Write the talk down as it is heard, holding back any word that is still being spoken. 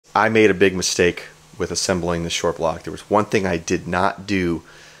I made a big mistake with assembling the short block. There was one thing I did not do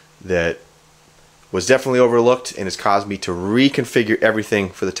that was definitely overlooked and has caused me to reconfigure everything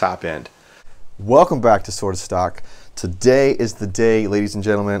for the top end. Welcome back to Sort of Stock. Today is the day, ladies and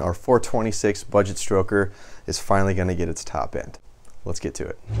gentlemen, our 426 budget stroker is finally going to get its top end. Let's get to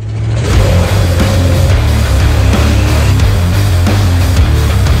it.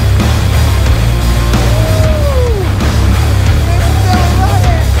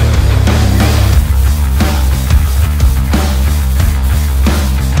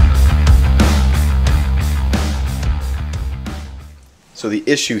 So the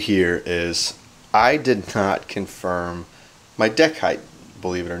issue here is I did not confirm my deck height,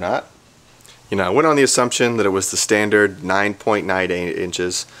 believe it or not. You know, I went on the assumption that it was the standard 9.98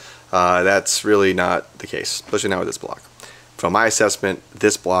 inches. That's really not the case, especially not with this block. From my assessment,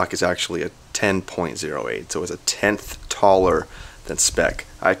 this block is actually a 10.08, so it's a tenth taller than spec.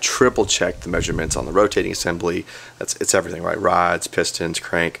 I triple checked the measurements on the rotating assembly. It's everything, right? Rods, pistons,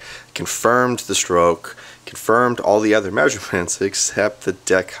 crank. Confirmed the stroke, confirmed all the other measurements except the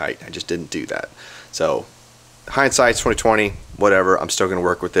deck height. I just didn't do that. So hindsight's 2020, whatever, I'm still gonna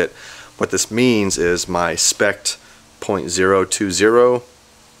work with it. What this means is my spec'd .020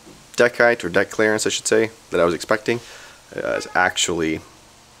 deck height, or deck clearance I should say, that I was expecting is actually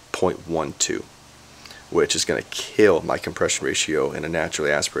 0.12. which is going to kill my compression ratio in a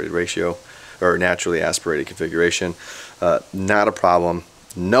naturally aspirated ratio, or naturally aspirated configuration. Not a problem.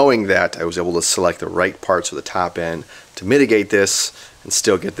 Knowing that, I was able to select the right parts of the top end to mitigate this and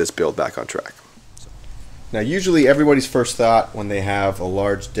still get this build back on track. Now, usually everybody's first thought when they have a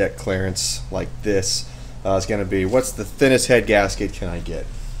large deck clearance like this is going to be, what's the thinnest head gasket can I get?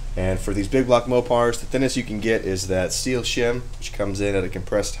 And for these big block Mopars, the thinnest you can get is that steel shim, which comes in at a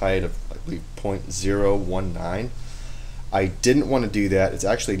compressed height of, I believe, 0.019. I didn't want to do that. It's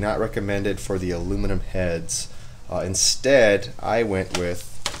actually not recommended for the aluminum heads. Instead, I went with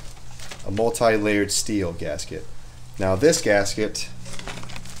a multi-layered steel gasket. Now, this gasket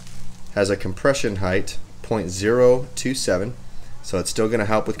has a compression height 0.027, so it's still going to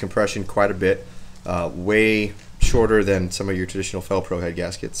help with compression quite a bit. Way shorter than some of your traditional Felpro head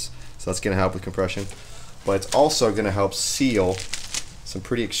gaskets, so that's going to help with compression, but it's also going to help seal some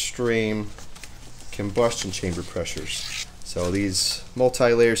pretty extreme combustion chamber pressures. So these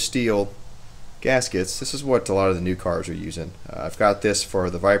multi-layer steel gaskets, this is what a lot of the new cars are using. I've got this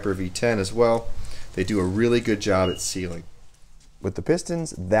for the Viper V10 as well. They do a really good job at sealing. With the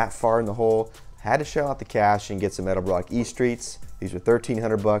pistons that far in the hole, I had to shell out the cash and get some metal block E-streets. These are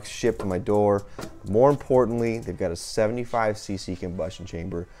 $1,300 shipped to my door. More importantly, they've got a 75cc combustion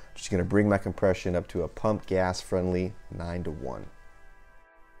chamber, which is going to bring my compression up to a pump gas friendly 9:1.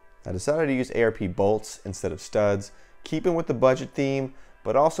 I decided to use ARP bolts instead of studs, keeping with the budget theme,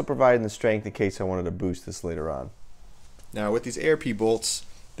 but also providing the strength in case I wanted to boost this later on. Now with these ARP bolts,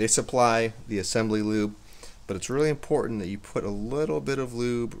 they supply the assembly lube, but it's really important that you put a little bit of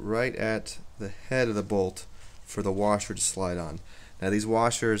lube right at the head of the bolt for the washer to slide on. Now these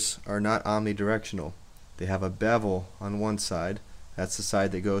washers are not omnidirectional. They have a bevel on one side. That's the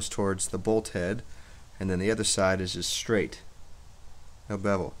side that goes towards the bolt head, and then the other side is just straight. No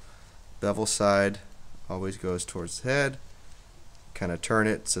bevel. Bevel side always goes towards the head. Kind of turn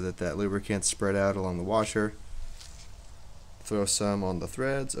it so that that lubricant spread out along the washer. Throw some on the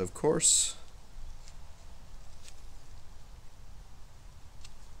threads, of course.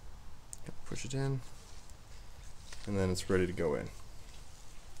 Push it in, and then it's ready to go in.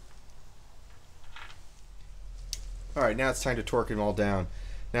 Alright, now it's time to torque them all down.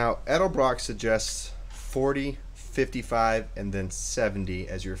 Now, Edelbrock suggests 40, 55, and then 70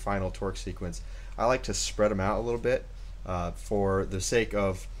 as your final torque sequence. I like to spread them out a little bit for the sake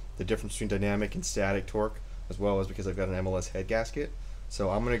of the difference between dynamic and static torque, as well as because I've got an MLS head gasket.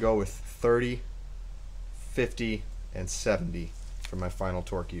 So I'm going to go with 30, 50, and 70 for my final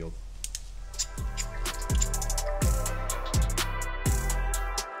torque yield.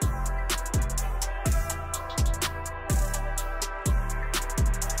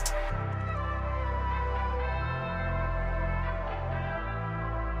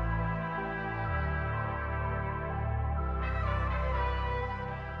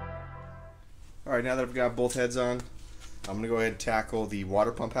 Alright, now that I've got both heads on, I'm going to go ahead and tackle the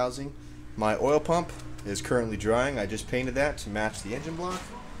water pump housing. My oil pump is currently drying. I just painted that to match the engine block.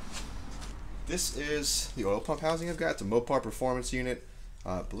 This is the oil pump housing I've got. It's a Mopar performance unit.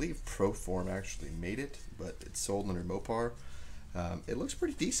 I believe Proform actually made it, but it's sold under Mopar. It looks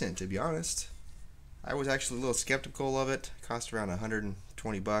pretty decent, to be honest. I was actually a little skeptical of it. It cost around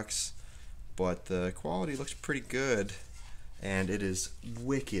 120 bucks, but the quality looks pretty good. and it is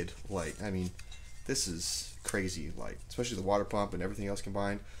wicked light. I mean, this is crazy light, especially the water pump and everything else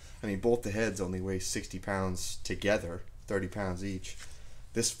combined. I mean, both the heads only weigh 60 pounds together, 30 pounds each.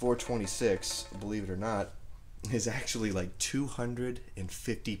 This 426, believe it or not, is actually like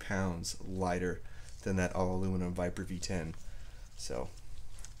 250 pounds lighter than that all aluminum Viper V10. So,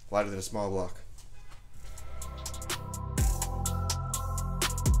 lighter than a small block.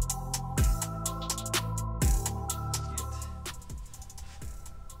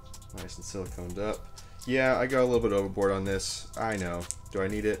 Nice and siliconed up. Yeah, I got a little bit overboard on this. I know. Do I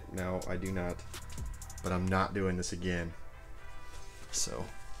need it? No, I do not. But I'm not doing this again. So,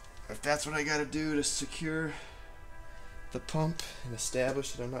 if that's what I gotta do to secure the pump and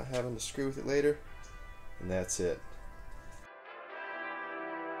establish that I'm not having to screw with it later, then that's it.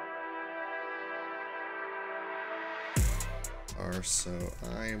 So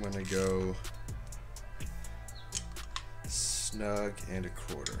I am gonna go snug and a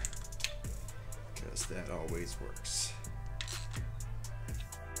quarter, because that always works.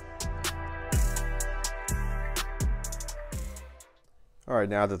 Alright,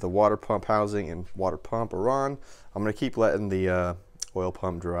 now that the water pump housing and water pump are on, I'm going to keep letting the oil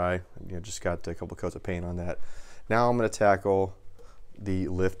pump dry. Just got a couple coats of paint on that. Now I'm going to tackle the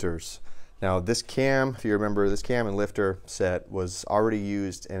lifters. Now this cam, if you remember, this cam and lifter set was already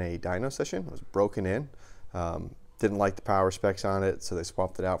used in a dyno session. It was broken in. Didn't like the power specs on it, so they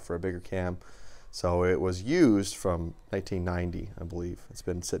swapped it out for a bigger cam. So it was used from 1990, I believe. It's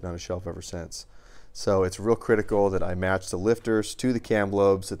been sitting on a shelf ever since. So it's real critical that I match the lifters to the cam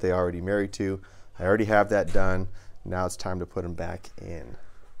lobes that they already married to. I already have that done. Now it's time to put them back in.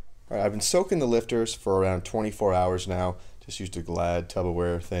 All right, I've been soaking the lifters for around 24 hours now. Just used a Glad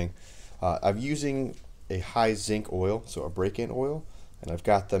Tupperware thing. I'm using a high zinc oil, so a break-in oil, and I've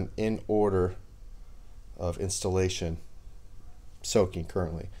got them in order of installation, soaking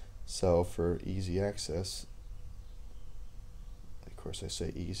currently. So for easy access, of course I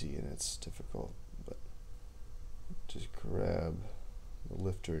say easy and it's difficult, but just grab the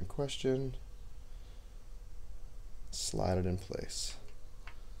lifter in question, slide it in place.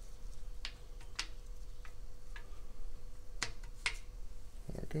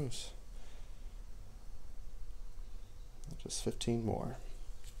 There it goes. Just 15 more.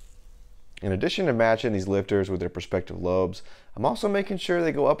 In addition to matching these lifters with their respective lobes, I'm also making sure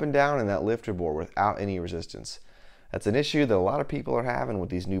they go up and down in that lifter bore without any resistance. That's an issue that a lot of people are having with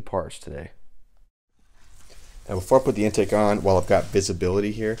these new parts today. Now before I put the intake on, while I've got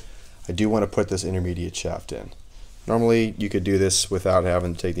visibility here, I do want to put this intermediate shaft in. Normally you could do this without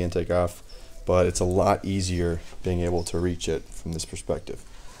having to take the intake off, but it's a lot easier being able to reach it from this perspective.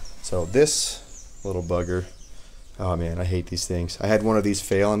 So this little bugger, oh man, I hate these things. I had one of these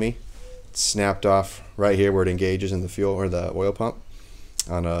fail on me. It snapped off right here where it engages in the fuel or the oil pump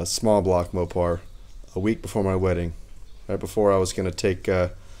on a small block Mopar a week before my wedding. Right before I was going to take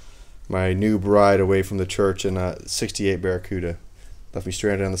my new bride away from the church in a 68 Barracuda. Left me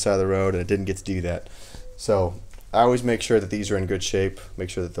stranded on the side of the road, and I didn't get to do that. So I always make sure that these are in good shape, make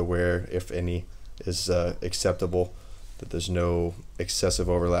sure that the wear, if any, is acceptable, that there's no excessive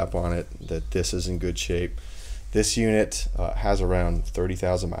overlap on it, that this is in good shape. This unit has around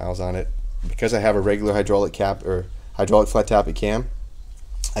 30,000 miles on it. Because I have a regular hydraulic cap or hydraulic flat tappet cam,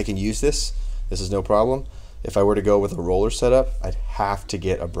 I can use this. This is no problem. If I were to go with a roller setup, I'd have to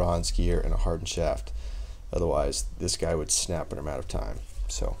get a bronze gear and a hardened shaft. Otherwise, this guy would snap in a matter of time.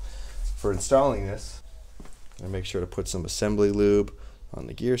 So, for installing this, I make sure to put some assembly lube on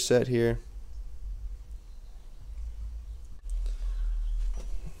the gear set here.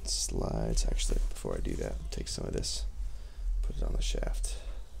 Slides. Actually, before I do that, take some of this, put it on the shaft.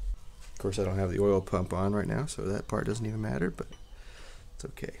 Of course, I don't have the oil pump on right now, so that part doesn't even matter, but it's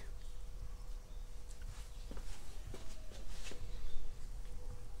okay.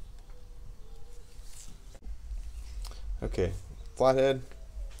 Okay, flathead.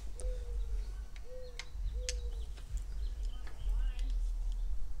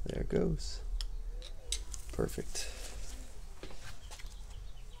 There it goes. Perfect.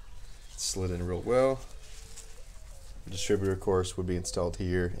 Slid in real well. The distributor, of course, would be installed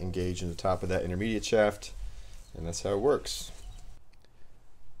here, engaged in the top of that intermediate shaft, and that's how it works.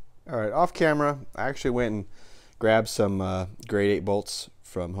 Alright, off camera, I actually went and grabbed some grade 8 bolts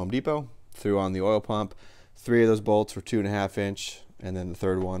from Home Depot, threw on the oil pump. 3 of those bolts were 2.5 inch, and then the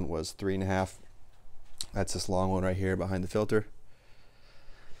third one was 3.5. That's this long one right here behind the filter.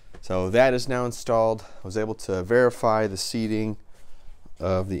 So that is now installed. I was able to verify the seating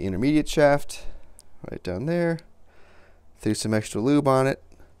of the intermediate shaft right down there. Threw some extra lube on it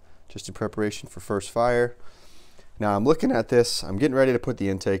just in preparation for first fire. Now I'm looking at this, I'm getting ready to put the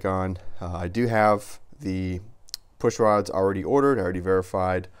intake on. I do have the push rods already ordered, I already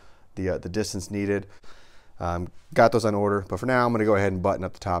verified the distance needed. Got those on order, but for now I'm going to go ahead and button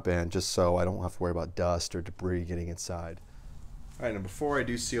up the top end just so I don't have to worry about dust or debris getting inside. Alright, now before I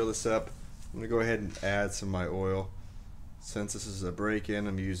do seal this up, I'm going to go ahead and add some of my oil. Since this is a break-in,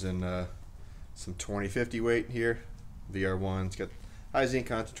 I'm using some 2050 weight here, VR1. It's got high zinc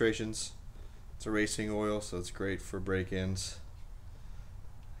concentrations. It's a racing oil, so it's great for break-ins.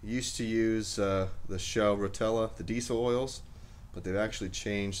 Used to use the Shell Rotella, the diesel oils, but they've actually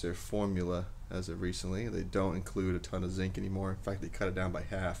changed their formula as of recently. They don't include a ton of zinc anymore. In fact, they cut it down by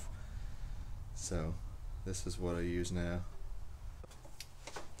half. So this is what I use now.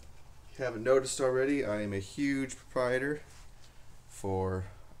 If you haven't noticed already, I am a huge proprietor for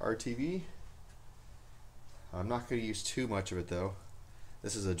RTV. I'm not going to use too much of it though.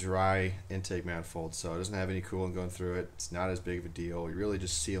 This is a dry intake manifold, so it doesn't have any coolant going through it. It's not as big of a deal. You're really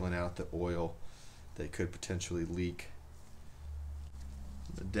just sealing out the oil that could potentially leak.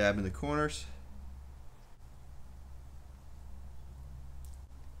 Dab in the corners.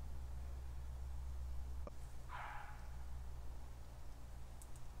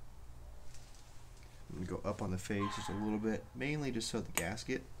 I'm going to go up on the face just a little bit, mainly just so the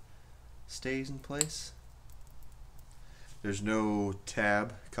gasket stays in place. There's no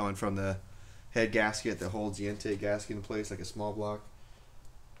tab coming from the head gasket that holds the intake gasket in place like a small block.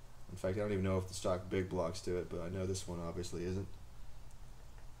 In fact, I don't even know if the stock big blocks do it, but I know this one obviously isn't.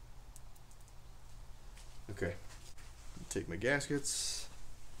 Okay, take my gaskets.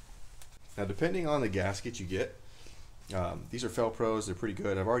 Now depending on the gasket you get, these are Felpros, they're pretty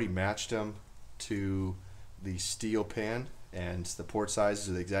good. I've already matched them to the steel pan, and the port sizes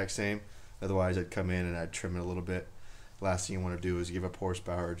are the exact same. Otherwise I'd come in and I'd trim it a little bit. Last thing you want to do is give up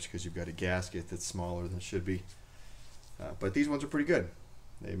horsepower just because you've got a gasket that's smaller than it should be. But these ones are pretty good.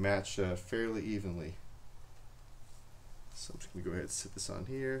 They match fairly evenly. So I'm just going to go ahead and sit this on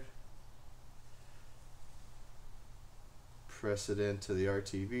here. Press it into the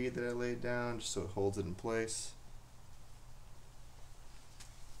RTV that I laid down just so it holds it in place.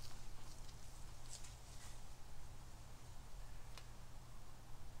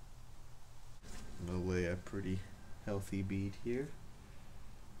 I'm going to lay a pretty healthy bead here.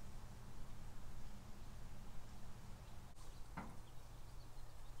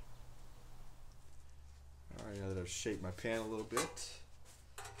 Alright, now that I've shaped my pan a little bit,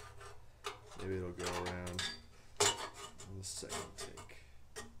 maybe it'll go around on the second take.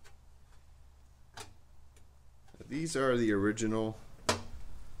 Now, these are the original, I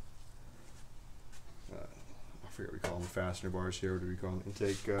forget what we call them, fastener bars here. What do we call them?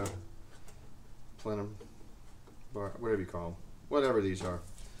 Intake plenum bar, whatever you call them. Whatever these are.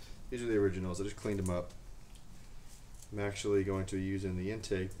 These are the originals. I just cleaned them up. I'm actually going to be using the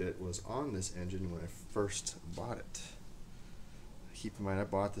intake that was on this engine when I first bought it. Keep in mind, I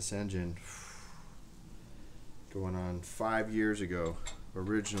bought this engine going on 5 years ago,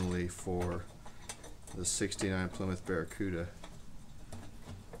 originally for the '69 Plymouth Barracuda.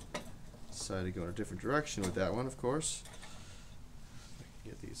 Decided to go in a different direction with that one, of course. I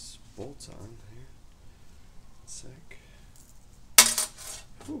can get these bolts on here. One sec.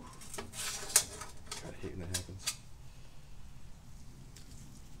 Whew. God, I hate when that happens.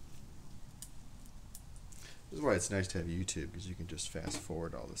 This is why it's nice to have YouTube, because you can just fast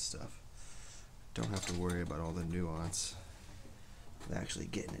forward all this stuff. Don't have to worry about all the nuance of actually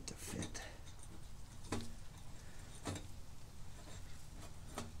getting it to fit.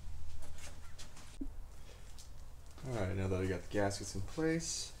 Alright, now that I got the gaskets in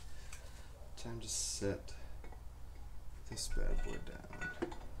place, time to set this bad boy down.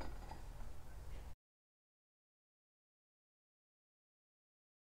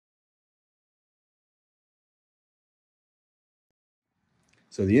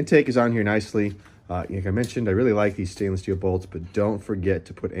 So the intake is on here nicely. Like I mentioned, I really like these stainless steel bolts, but don't forget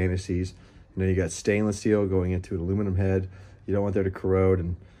to put anti-seize. You know, you got stainless steel going into an aluminum head. You don't want there to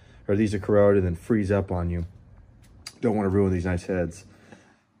corrode, or these to corrode and then freeze up on you. Don't want to ruin these nice heads.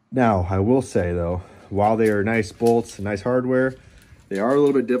 Now, I will say though, while they are nice bolts and nice hardware, they are a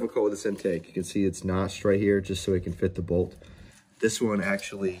little bit difficult with this intake. You can see it's notched right here just so it can fit the bolt. This one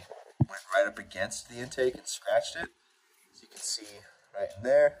actually went right up against the intake and scratched it. As you can see right in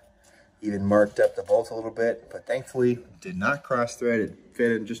there. Even marked up the bolt a little bit, but thankfully did not cross thread. It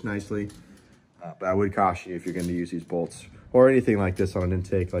fit in just nicely. But I would caution you if you're going to use these bolts or anything like this on an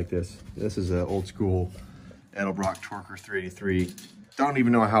intake like this. This is an old school Edelbrock Torker 383. Don't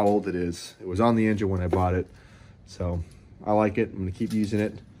even know how old it is. It was on the engine when I bought it. So I like it. I'm going to keep using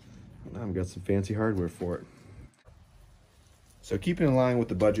it. Now I've got some fancy hardware for it. So keeping in line with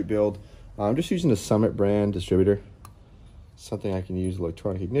the budget build, I'm just using a Summit brand distributor. Something I can use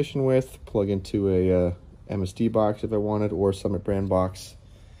electronic ignition with, plug into a MSD box if I wanted, or Summit brand box.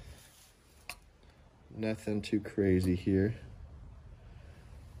 Nothing too crazy here.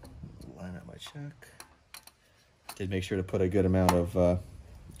 Line up my chuck. Did make sure to put a good amount of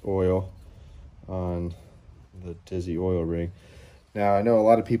oil on the Dizzy oil ring. Now I know a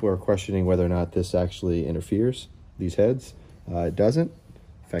lot of people are questioning whether or not this actually interferes, these heads. It doesn't.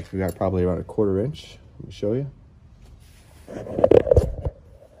 In fact, we got probably around a 1/4 inch. Let me show you.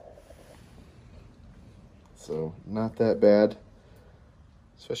 So not that bad,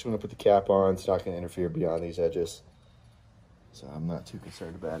 especially when I put the cap on. It's not going to interfere beyond these edges, so I'm not too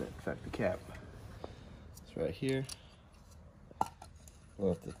concerned about it. In fact, the cap is right here.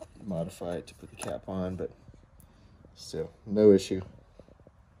 We'll have to modify it to put the cap on, but still no issue.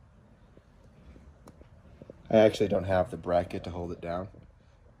 I actually don't have the bracket to hold it down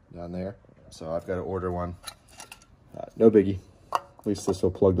there, so I've got to order one. No biggie. At least this will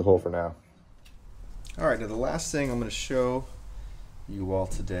plug the hole for now. All right, now the last thing I'm going to show you all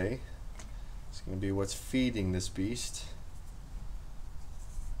today is going to be what's feeding this beast.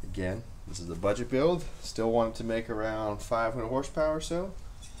 Again, this is the budget build. Still wanted to make around 500 horsepower or so.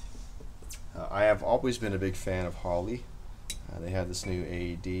 I have always been a big fan of Holley. They have this new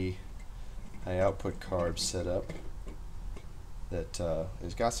AED high output carb setup that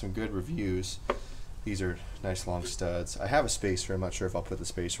has got some good reviews. These are nice long studs. I have a spacer. I'm not sure if I'll put the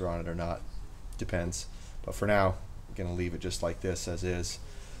spacer on it or not. Depends. But for now, I'm going to leave it just like this as is.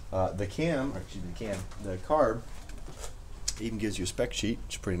 The carb even gives you a spec sheet,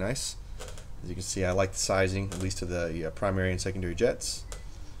 which is pretty nice. As you can see, I like the sizing, at least of the primary and secondary jets.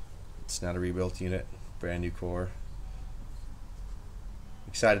 It's not a rebuilt unit, brand new core.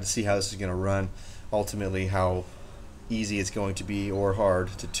 Excited to see how this is going to run. Ultimately, how easy it's going to be or hard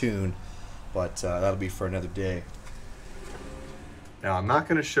to tune, but that'll be for another day. Now, I'm not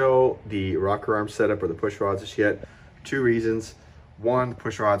going to show the rocker arm setup or the push rods just yet. 2 reasons. One, the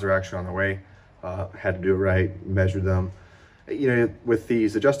push rods are actually on the way. Had to do it right, measure them. You know, with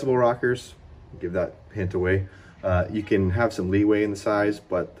these adjustable rockers, give that hint away, you can have some leeway in the size,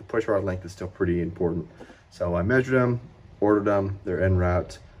 but the push rod length is still pretty important. So I measured them, ordered them, they're en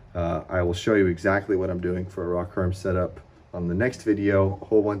route. I will show you exactly what I'm doing for a rocker arm setup on the next video, a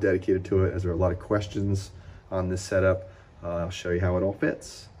whole one dedicated to it, as there are a lot of questions on this setup. I'll show you how it all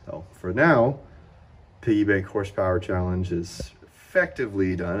fits. So for now, Piggy Bank Horsepower Challenge is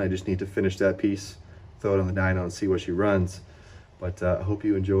effectively done. I just need to finish that piece, throw it on the dyno and see what she runs. But I hope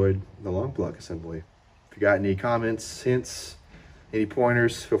you enjoyed the long plug assembly. If you got any comments, hints, any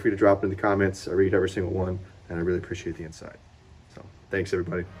pointers, feel free to drop it in the comments. I read every single one, and I really appreciate the insight. So thanks,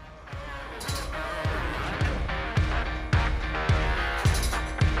 everybody.